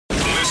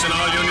Listen,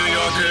 all you New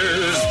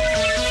Yorkers.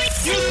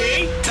 Excuse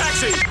me.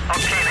 Taxi.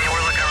 Okay, man,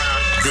 we're looking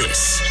around.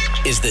 This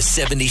is the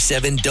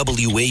 77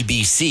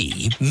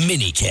 WABC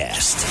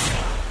minicast.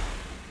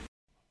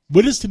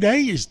 With us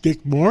today is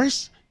Dick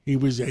Morris. He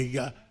was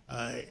a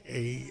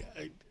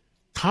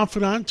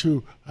confidant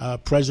to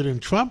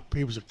President Trump.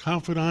 He was a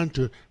confidant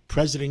to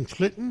President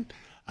Clinton.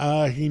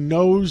 He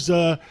knows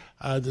the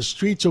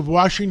streets of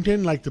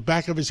Washington like the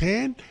back of his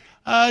hand.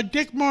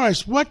 Dick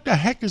Morris, what the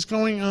heck is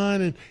going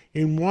on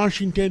in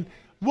Washington?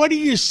 What do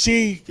you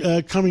see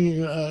coming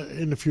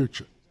in the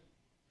future?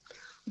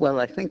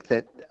 Well, I think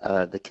that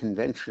the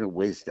conventional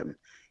wisdom,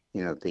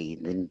 the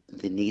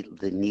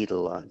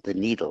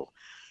needle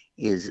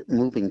is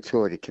moving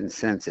toward a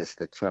consensus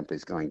that Trump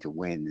is going to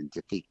win and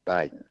defeat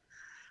Biden.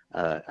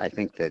 I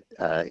think that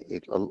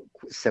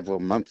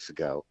several months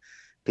ago,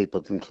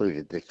 people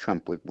concluded that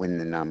Trump would win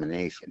the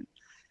nomination.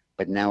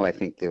 But now I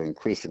think they're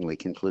increasingly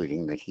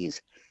concluding that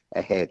he's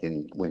ahead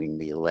in winning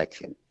the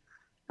election.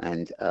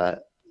 And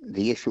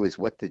the issue is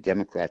what the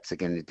Democrats are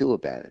going to do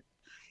about it.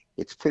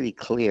 It's pretty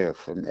clear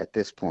at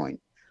this point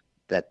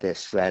that their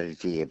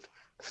strategy of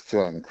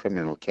throwing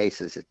criminal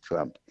cases at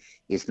Trump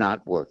is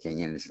not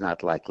working and it's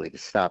not likely to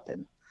stop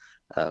him.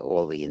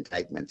 All the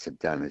indictments have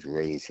done is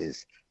raise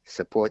his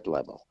support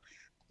level.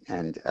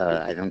 And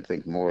I don't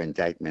think more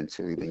indictments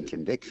or even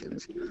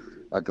convictions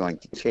are going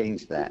to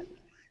change that.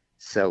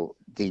 So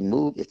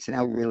it's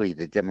now really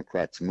the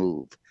Democrats'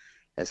 move.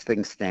 As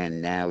things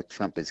stand now,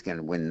 Trump is going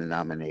to win the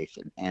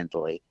nomination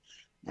handily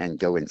and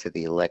go into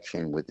the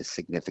election with a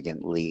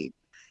significant lead.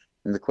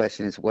 And the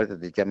question is, what do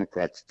the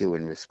Democrats do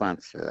in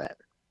response to that?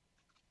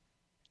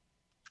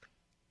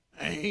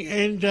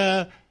 And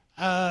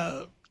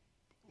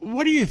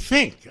what do you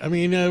think? I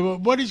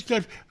mean, what is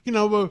good?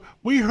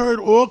 We heard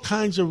all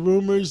kinds of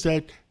rumors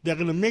that they're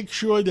going to make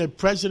sure that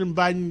President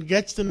Biden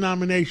gets the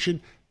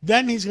nomination.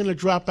 Then he's going to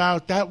drop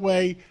out. That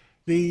way,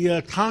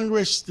 the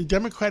Congress, the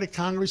Democratic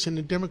Congress and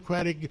the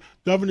Democratic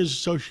Governors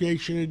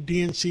Association and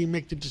DNC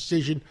make the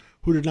decision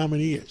who the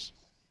nominee is.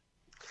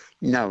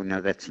 No,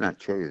 that's not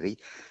true.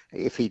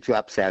 If he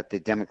drops out,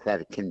 the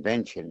Democratic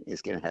Convention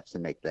is going to have to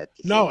make that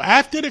decision. No,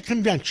 after the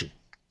convention.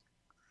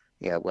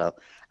 Yeah, well,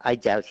 I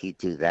doubt he'd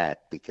do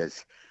that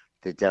because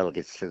the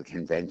delegates to the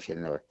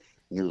convention are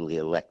newly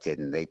elected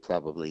and they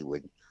probably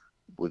would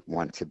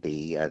want to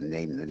be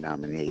named the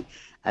nominee.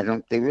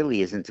 There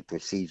really isn't a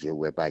procedure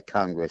whereby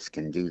Congress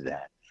can do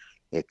that.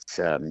 It's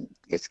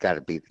got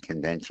to be the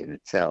convention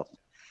itself,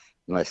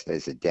 unless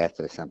there's a death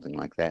or something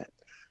like that.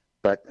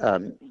 But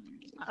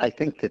I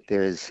think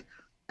there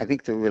are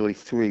really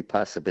three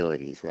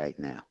possibilities right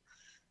now.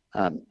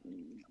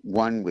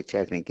 One, which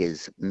I think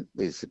is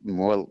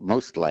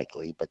most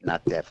likely, but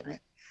not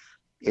definite,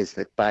 is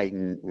that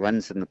Biden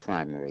runs in the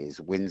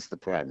primaries, wins the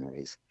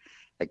primaries,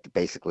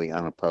 basically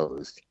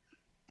unopposed,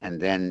 and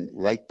then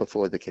right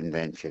before the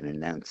convention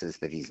announces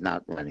that he's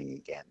not running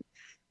again,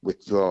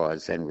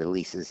 withdraws and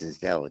releases his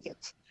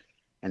delegates.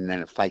 And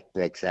then a fight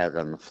breaks out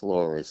on the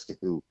floor as to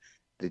who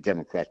the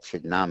Democrats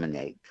should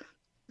nominate,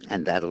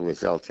 and that'll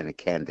result in a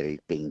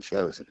candidate being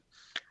chosen.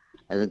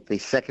 I think the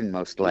second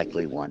most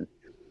likely one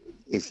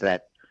is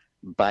that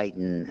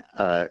Biden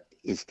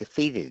is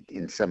defeated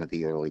in some of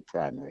the early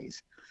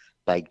primaries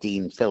by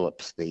Dean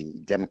Phillips, the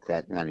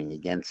Democrat running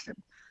against him,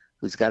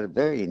 who's got a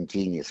very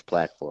ingenious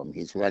platform.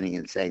 He's running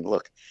and saying,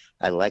 look,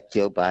 I like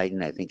Joe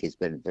Biden. I think he's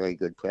been a very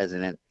good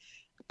president,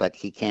 but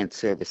he can't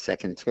serve a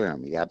second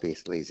term. He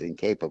obviously is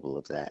incapable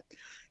of that.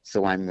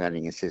 So I'm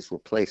running as his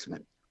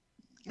replacement.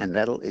 And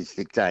that is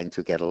designed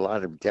to get a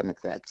lot of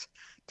Democrats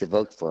to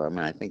vote for him,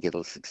 and I think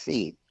it'll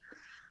succeed.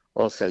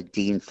 Also,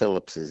 Dean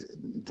Phillips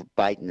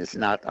Biden is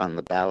not on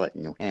the ballot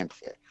in New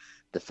Hampshire,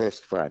 the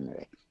first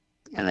primary.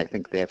 And I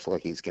think, therefore,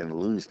 he's going to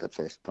lose the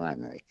first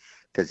primary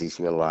because he's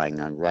relying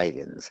on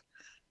write-ins.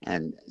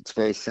 And it's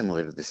very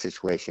similar to the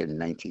situation in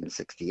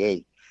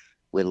 1968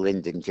 where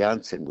Lyndon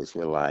Johnson was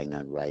relying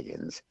on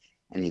write-ins,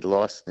 and he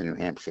lost the New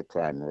Hampshire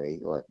primary,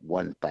 or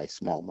won by a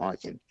small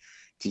margin,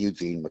 to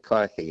Eugene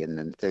McCarthy, and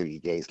then 30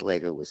 days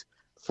later was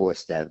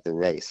forced out of the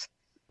race.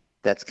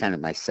 That's kind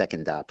of my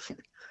second option.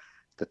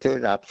 The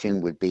third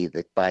option would be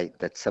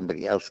that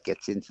somebody else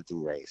gets into the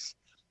race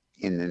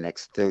in the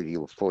next 30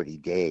 or 40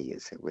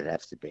 days, it would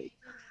have to be,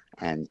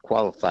 and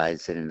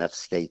qualifies in enough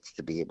states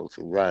to be able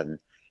to run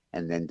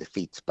and then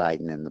defeats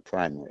Biden in the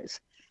primaries.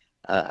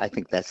 I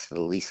think that's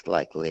the least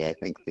likely. I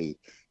think the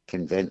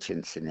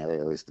convention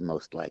scenario is the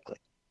most likely.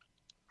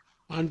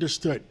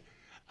 Understood.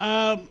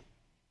 What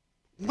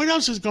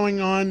else is going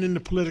on in the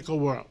political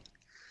world?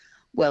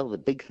 Well, the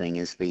big thing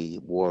is the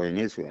war in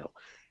Israel.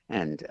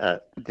 And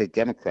the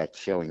Democrats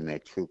showing their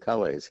true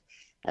colors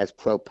as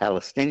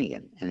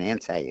pro-Palestinian and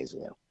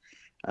anti-Israel.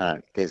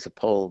 There's a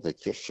poll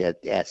that just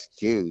asked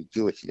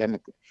Jewish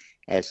Democrats,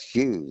 asked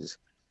Jews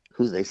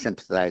who they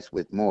sympathize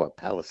with more,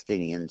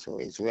 Palestinians or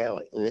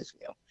Israel.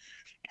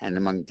 And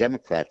among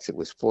Democrats, it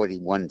was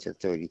 41 to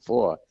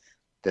 34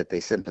 that they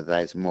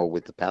sympathize more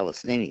with the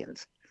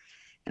Palestinians.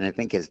 And I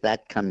think as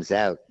that comes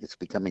out, it's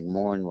becoming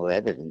more and more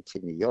evident to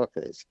New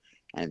Yorkers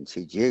and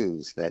to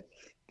Jews that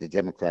the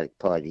Democratic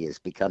Party has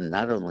become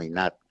not only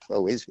not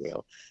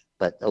pro-Israel,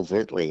 but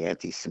overtly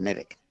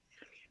anti-Semitic.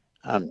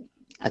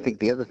 I think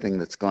the other thing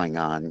that's going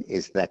on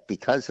is that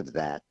because of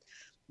that,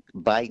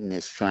 Biden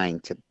is trying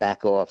to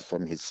back off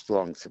from his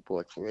strong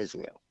support for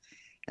Israel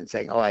and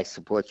saying, oh, I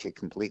support you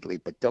completely,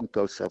 but don't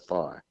go so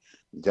far.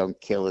 Don't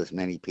kill as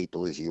many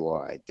people as you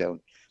are.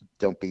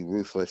 Don't be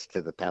ruthless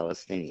to the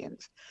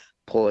Palestinians.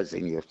 Pause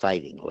in your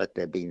fighting. Let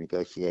there be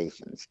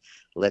negotiations.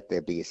 Let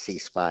there be a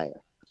ceasefire.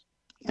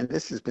 And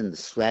this has been the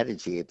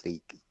strategy of the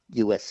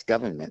U.S.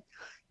 government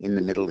in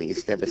the Middle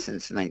East ever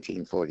since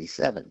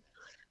 1947.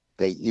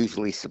 They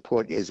usually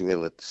support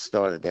Israel at the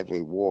start of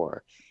every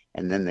war,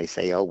 and then they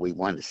say, oh, we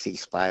want a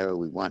ceasefire,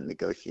 we want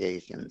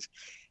negotiations.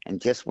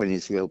 And just when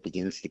Israel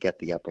begins to get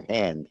the upper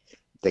hand,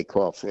 they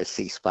call for a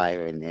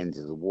ceasefire and the end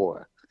of the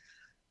war.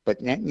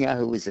 But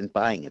Netanyahu isn't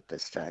buying it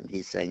this time.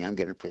 He's saying, I'm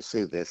going to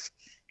pursue this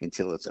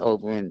until it's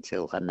over,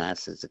 until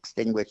Hamas is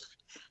extinguished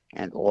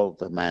and all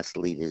the Hamas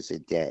leaders are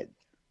dead.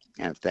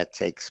 And if that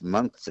takes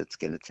months, it's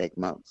going to take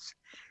months.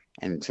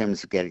 And in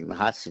terms of getting the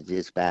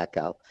hostages back,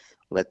 I'll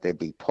let there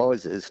be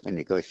pauses for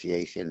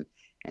negotiation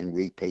and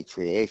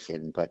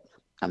repatriation, but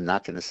I'm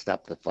not going to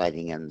stop the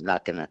fighting. I'm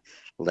not going to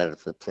let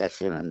up the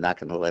pressure, and I'm not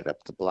going to let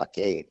up the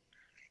blockade.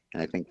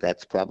 And I think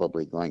that's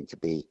probably going to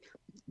be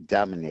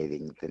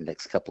dominating the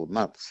next couple of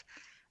months.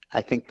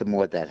 I think the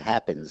more that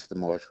happens, the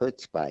more it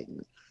hurts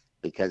Biden,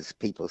 because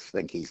people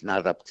think he's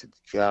not up to the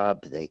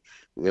job. They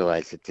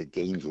realize it's a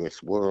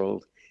dangerous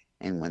world.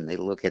 And when they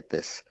look at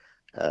this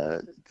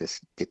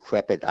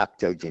decrepit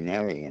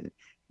octogenarian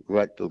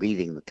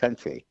leading the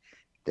country,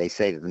 they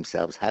say to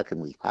themselves, how can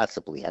we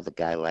possibly have a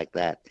guy like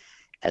that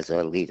as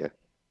our leader?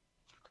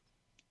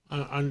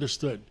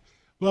 Understood.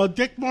 Well,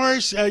 Dick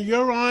Morris,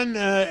 you're on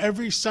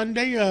every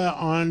Sunday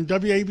on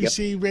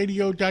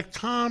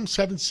WABCRadio.com,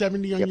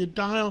 770 on your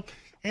dial,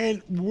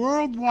 and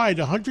worldwide,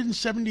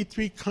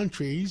 173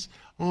 countries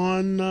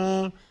on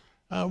your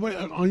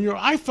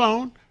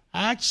iPhone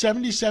at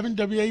 77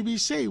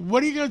 WABC.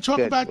 What are you going to talk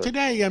about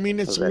today? I mean,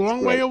 it's a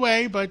long way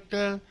away, but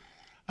I'm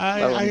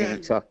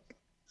going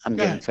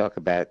to talk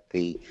about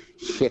the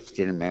shift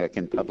in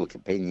American public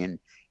opinion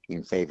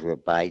in favor of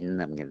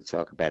Biden. I'm going to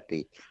talk about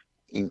the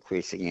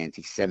increasing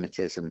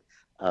anti-Semitism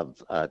of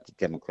the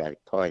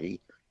Democratic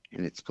Party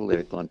and its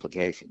political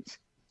implications.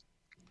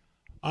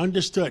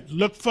 Understood.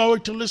 Look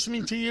forward to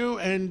listening to you,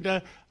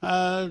 and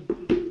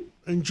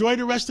enjoy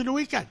the rest of the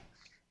weekend.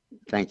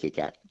 Thank you,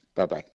 Kat. Bye-bye.